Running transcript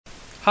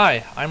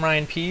Hi, I'm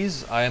Ryan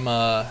Pease. I'm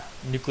a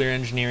nuclear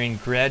engineering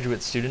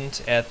graduate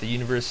student at the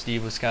University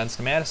of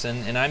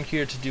Wisconsin-Madison, and I'm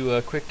here to do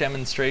a quick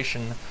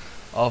demonstration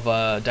of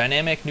a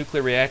dynamic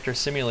nuclear reactor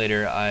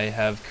simulator I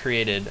have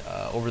created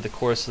over the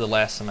course of the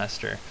last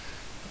semester.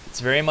 It's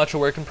very much a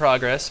work in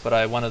progress, but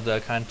I wanted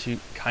to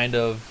kind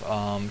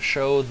of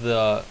show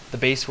the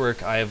base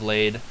work I have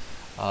laid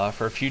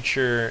for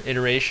future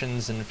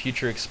iterations and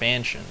future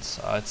expansions.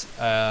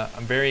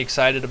 I'm very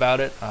excited about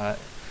it.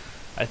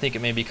 I think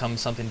it may become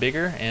something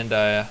bigger,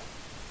 and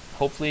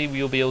hopefully we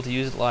will be able to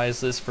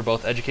utilize this for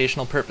both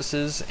educational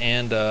purposes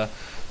and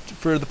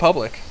for the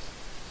public.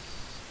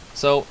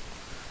 So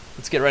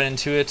let's get right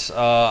into it.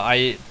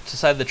 I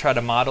decided to try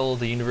to model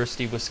the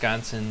University of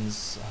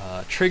Wisconsin's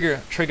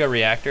trigger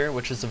reactor,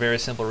 which is a very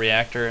simple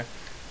reactor. It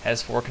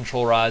has 4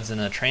 control rods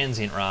and a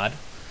transient rod.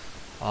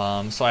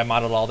 So I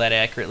modeled all that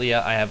accurately.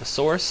 I have a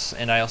source,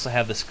 and I also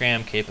have the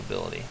scram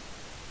capability.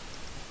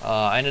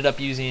 I ended up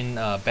using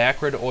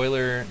backward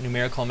Euler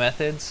numerical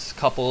methods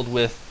coupled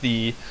with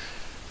the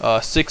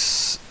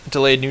 6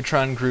 delayed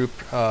neutron group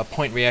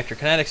point reactor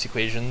kinetics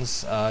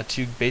equations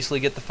to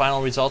basically get the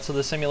final results of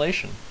the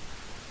simulation.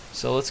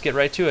 So let's get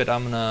right to it.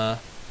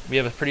 We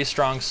have a pretty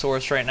strong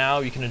source right now.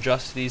 You can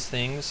adjust these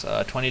things,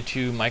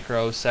 22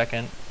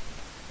 microsecond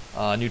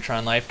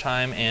neutron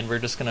lifetime, and we're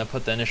just going to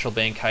put the initial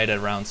bank height at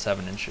around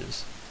 7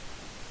 inches.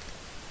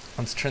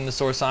 Let's turn the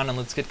source on and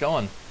let's get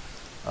going.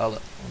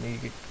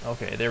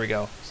 Okay, there we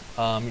go.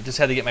 You just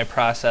had to get my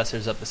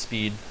processors up to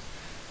speed.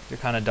 They're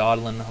kind of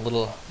dawdling a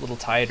little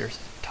tired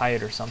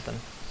or something.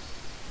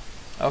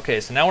 Okay,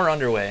 so now we're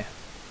underway.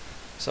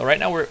 So right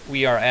now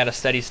we are at a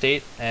steady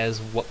state as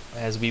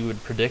we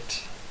would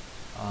predict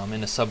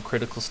in a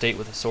subcritical state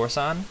with a source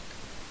on.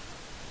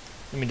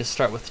 Let me just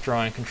start with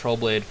drawing control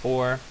blade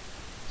 4.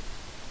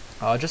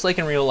 Just like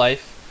in real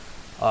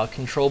life,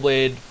 control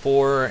blade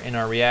 4 in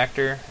our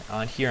reactor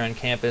here on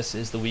campus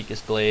is the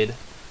weakest blade.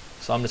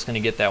 So I'm just going to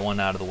get that one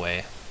out of the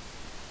way.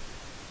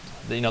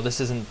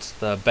 This isn't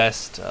the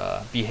best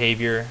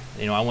behavior.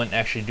 I wouldn't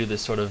actually do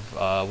this sort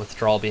of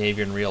withdrawal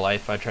behavior in real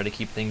life. I try to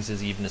keep things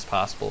as even as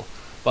possible.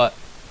 But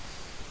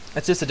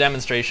it's just a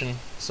demonstration,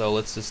 so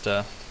let's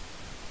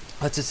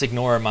just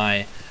ignore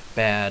my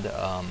bad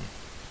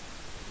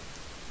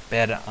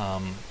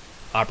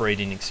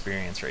operating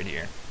experience right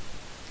here.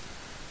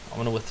 I'm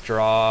going to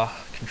withdraw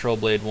control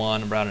blade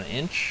 1 about 1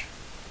 inch.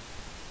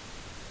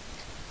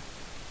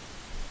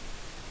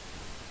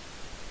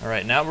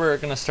 Alright, now we're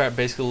going to start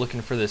basically looking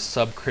for this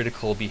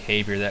subcritical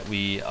behavior that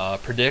we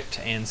predict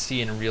and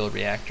see in real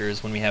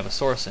reactors when we have a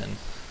source in.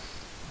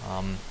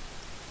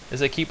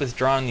 As I keep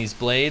withdrawing these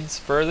blades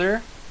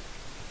further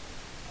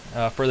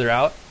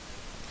out,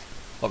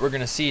 what we're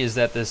going to see is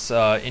that this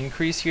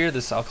increase here,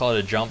 I'll call it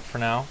a jump for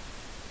now,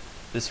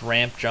 this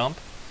ramp jump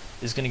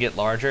is going to get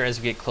larger as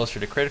we get closer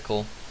to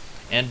critical,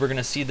 and we're going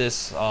to see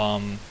this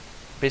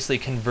basically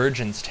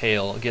convergence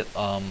tail get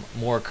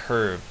more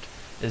curved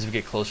as we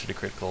get closer to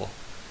critical.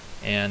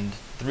 And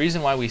the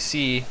reason why we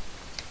see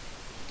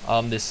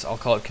this, I'll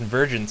call it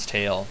convergence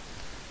tail,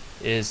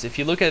 is if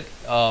you look at,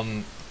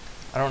 I'm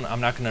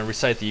not going to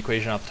recite the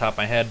equation off the top of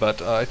my head,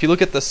 but if you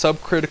look at the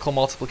subcritical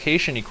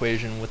multiplication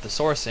equation with the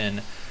source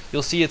in,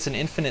 you'll see it's an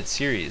infinite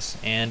series.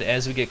 And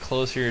as we get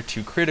closer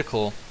to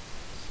critical,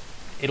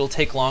 it'll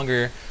take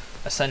longer,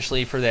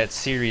 essentially, for that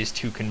series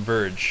to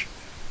converge.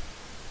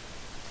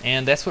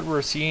 And that's what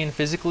we're seeing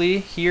physically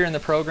here in the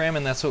program,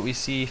 and that's what we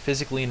see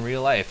physically in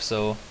real life.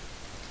 So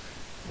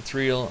it's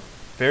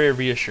very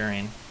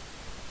reassuring.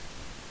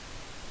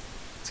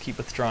 Let's keep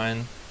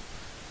withdrawing.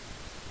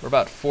 We're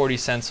about 40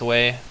 cents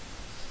away.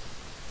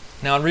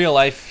 Now in real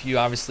life, you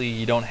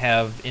don't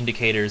have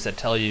indicators that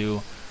tell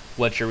you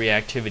what your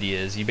reactivity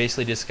is. You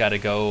basically just got to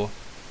go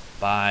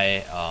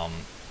by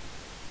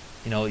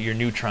your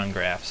neutron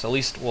graphs. At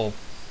least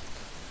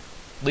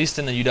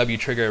in the UW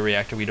trigger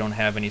reactor, we don't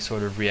have any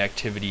sort of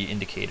reactivity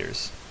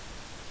indicators.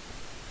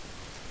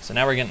 So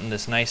now we're getting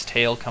this nice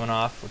tail coming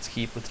off. Let's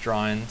keep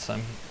withdrawing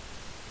some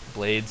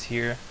blades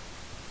here.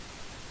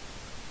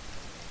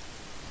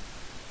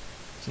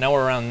 So now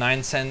we're around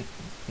 9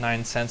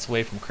 cents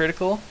away from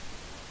critical.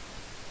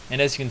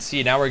 And as you can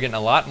see, now we're getting a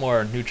lot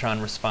more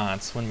neutron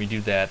response when we do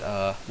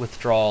that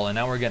withdrawal, and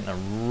now we're getting a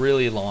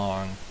really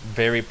long,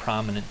 very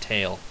prominent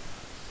tail.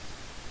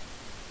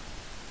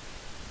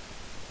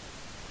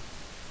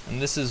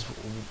 And this is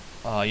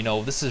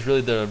this is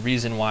really the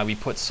reason why we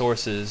put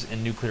sources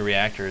in nuclear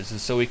reactors,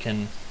 is so we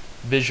can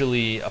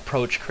visually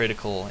approach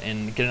critical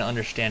and get an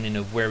understanding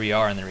of where we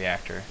are in the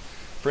reactor.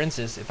 For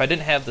instance, if I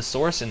didn't have the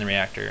source in the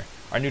reactor,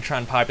 our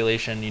neutron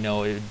population, it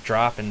would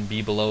drop and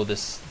be below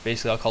this,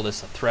 basically I'll call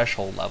this a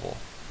threshold level.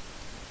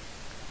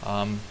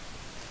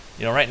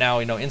 Right now,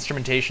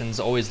 instrumentation's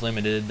always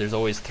limited, there's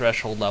always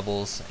threshold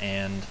levels,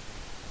 and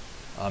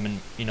in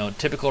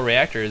typical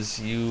reactors,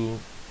 you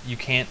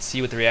can't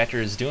see what the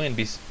reactor is doing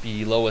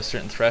below a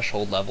certain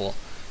threshold level,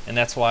 and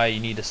that's why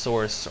you need a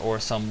source or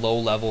some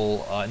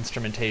low-level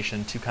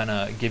instrumentation to kind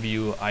of give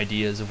you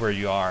ideas of where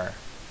you are.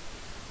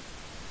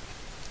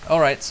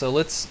 Alright, so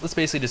let's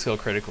basically just go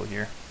critical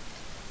here.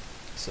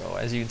 So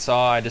as you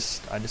saw, I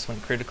just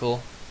went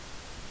critical.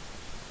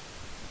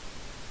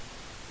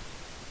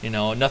 You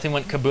know, nothing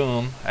went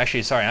kaboom.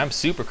 Actually, sorry, I'm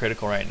super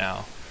critical right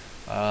now.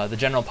 The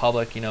general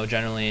public, you know,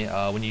 generally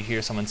when you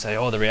hear someone say,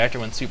 "Oh, the reactor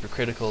went super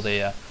critical,"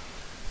 they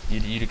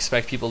you'd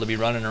expect people to be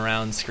running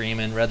around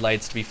screaming, red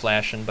lights to be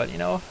flashing. But you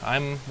know,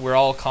 we're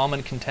all calm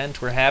and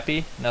content. We're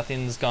happy.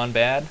 Nothing's gone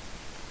bad.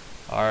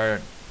 Our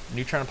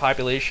neutron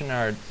population,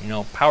 our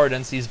power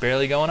density is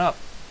barely going up,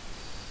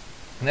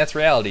 and that's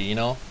reality. You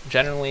know,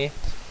 generally,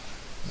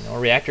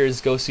 reactors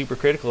go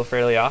supercritical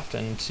fairly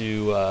often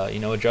to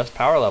adjust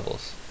power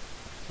levels.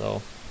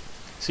 So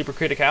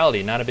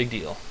supercriticality, not a big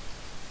deal,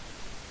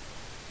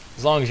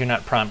 as long as you're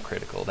not prompt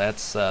critical.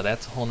 That's a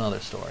whole nother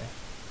story.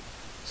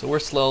 So we're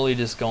slowly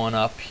just going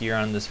up here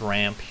on this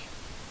ramp.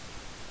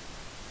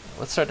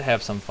 Let's start to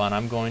have some fun.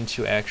 I'm going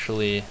to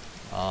actually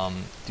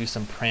do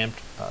some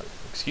prompt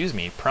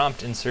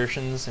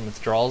insertions and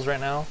withdrawals right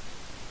now,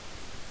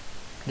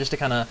 just to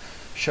kind of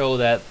show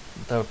that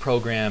the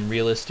program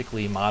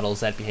realistically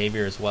models that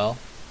behavior as well.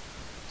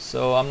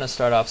 So I'm going to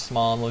start off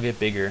small and we'll get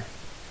bigger.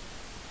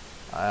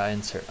 I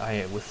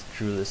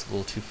withdrew this a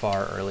little too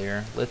far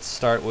earlier. Let's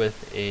start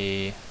with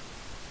a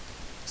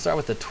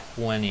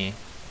 20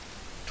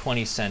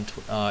 cent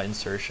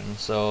insertion.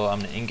 So I'm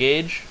going to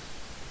engage,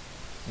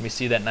 and we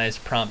see that nice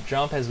prompt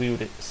jump as we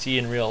would see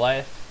in real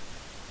life,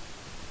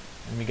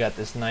 and we got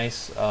this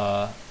nice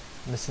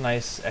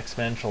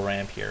exponential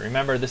ramp here.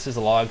 Remember, this is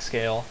a log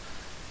scale,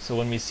 so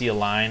when we see a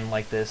line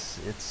like this,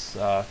 it's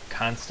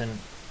constant.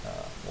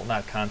 Well,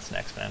 not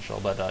constant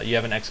exponential, but you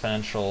have an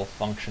exponential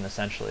function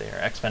essentially, or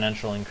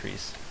exponential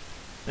increase.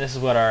 And this is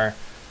what our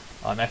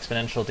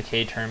exponential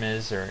decay term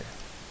is, or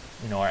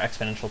our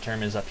exponential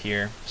term is up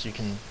here. So you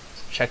can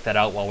check that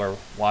out while we're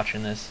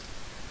watching this.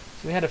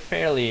 So we had a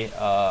fairly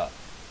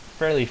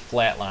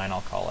flat line, I'll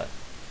call it.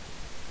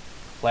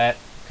 Flat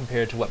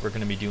compared to what we're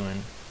going to be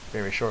doing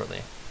very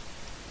shortly.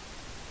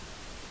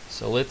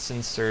 So let's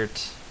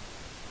insert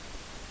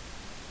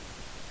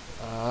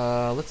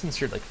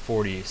like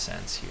 40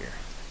 cents here.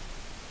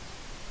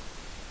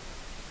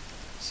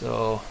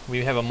 So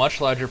we have a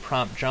much larger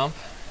prompt jump,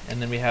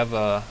 and then we have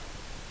a,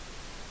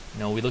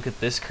 we look at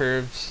this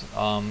curve's,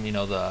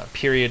 the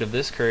period of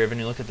this curve, and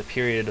you look at the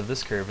period of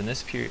this curve, and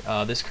this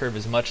curve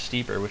is much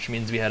steeper, which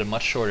means we had a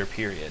much shorter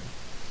period,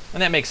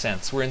 and that makes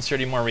sense. We're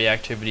inserting more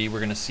reactivity. We're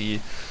going to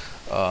see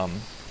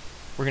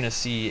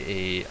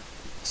a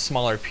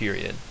smaller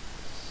period.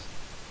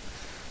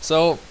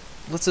 So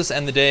let's just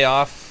end the day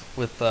off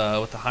with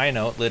the high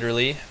note.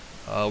 Literally,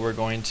 we're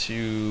going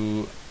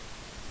to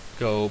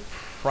go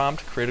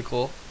prompt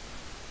critical.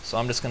 So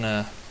I'm just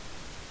gonna,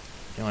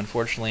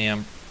 unfortunately,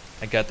 I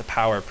got the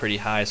power pretty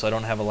high, so I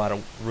don't have a lot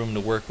of room to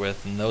work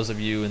with. And those of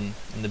you in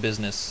the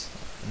business,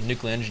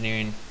 nuclear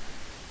engineering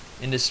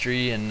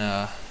industry, and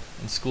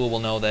in school will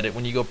know that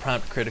when you go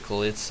prompt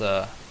critical, it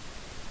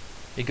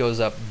goes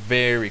up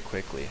very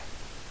quickly.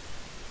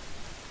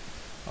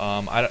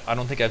 I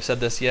don't think I've said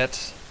this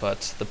yet,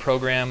 but the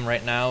program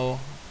right now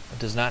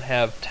does not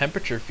have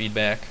temperature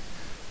feedback.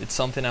 It's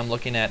something I'm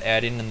looking at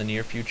adding in the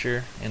near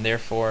future, and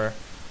therefore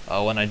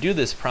when I do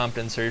this prompt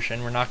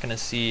insertion, we're not going to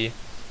see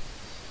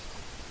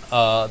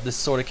this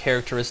sort of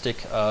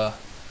characteristic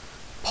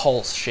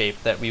pulse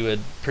shape that we would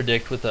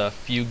predict with a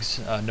Fuchs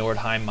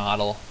Nordheim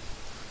model.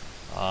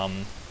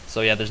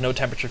 So yeah, there's no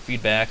temperature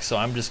feedback, so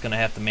I'm just going to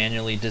have to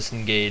manually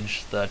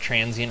disengage the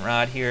transient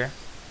rod here.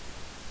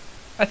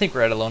 I think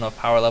we're at a low enough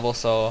power level,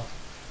 so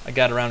I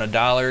got around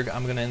 $1.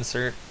 I'm going to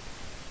insert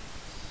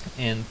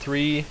in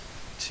 3,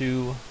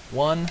 2,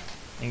 1,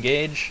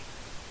 engage.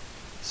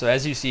 So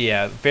as you see,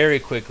 yeah, very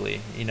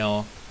quickly,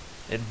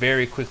 it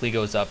very quickly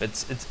goes up.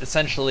 It's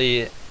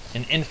essentially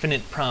an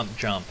infinite prompt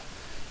jump,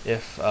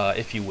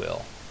 if you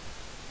will.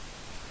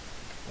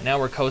 And now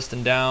we're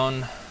coasting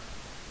down.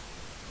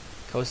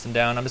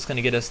 I'm just going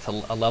to get us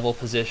to a level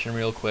position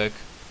real quick,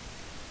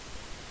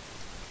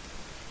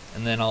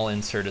 and then I'll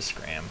insert a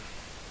scram.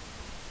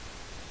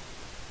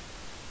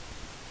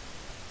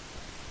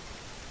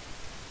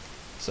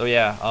 So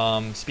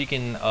yeah,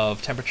 speaking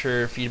of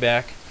temperature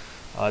feedback,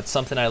 it's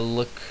something I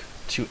look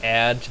to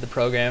add to the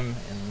program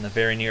in the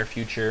very near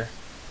future.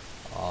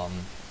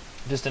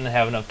 Just didn't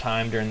have enough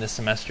time during this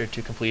semester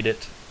to complete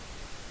it,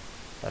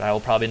 but I will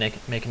probably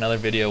make another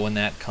video when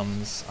that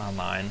comes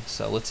online.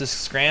 So let's just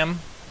scram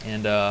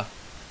and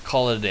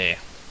call it a day.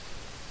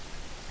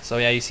 So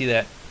yeah, you see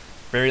that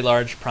very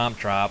large prompt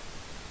drop,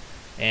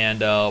 and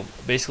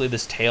basically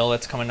this tail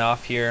that's coming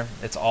off here,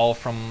 it's all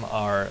from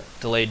our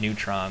delayed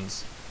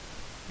neutrons.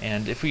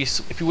 And if we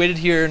waited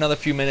here another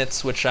few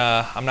minutes, which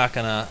I'm not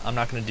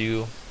gonna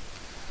do,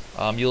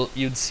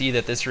 you'd see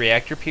that this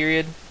reactor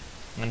period,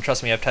 and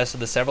trust me, I've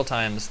tested this several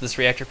times, this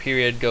reactor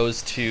period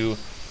goes to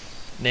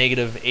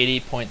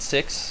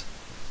 -80.6,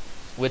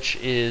 which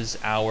is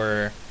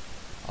our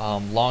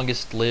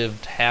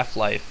longest-lived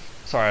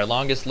half-life. Sorry, our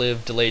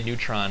longest-lived delayed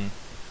neutron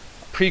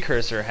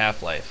precursor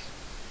half-life.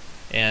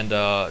 And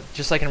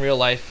just like in real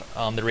life,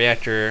 the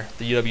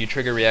UW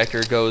trigger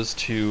reactor goes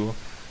to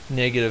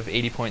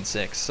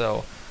 -80.6.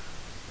 So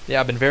Yeah,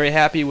 I've been very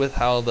happy with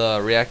how the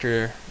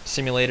reactor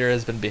simulator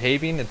has been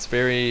behaving. It's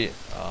very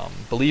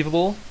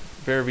believable,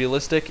 very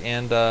realistic,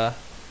 and I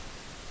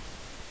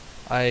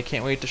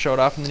can't wait to show it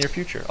off in the near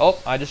future.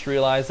 Oh, I just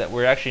realized that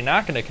we're actually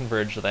not going to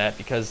converge to that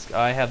because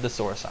I have the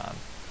source on.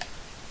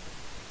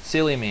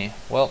 Silly me.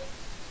 Well,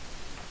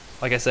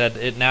 like I said,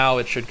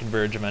 it should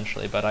converge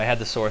eventually, but I had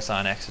the source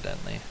on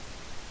accidentally.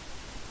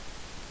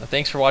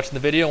 Thanks for watching the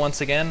video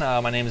once again.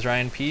 My name is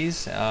Ryan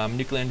Pease. I'm a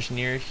nuclear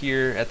engineer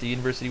here at the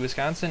University of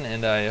Wisconsin,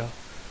 and I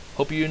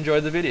hope you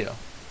enjoyed the video.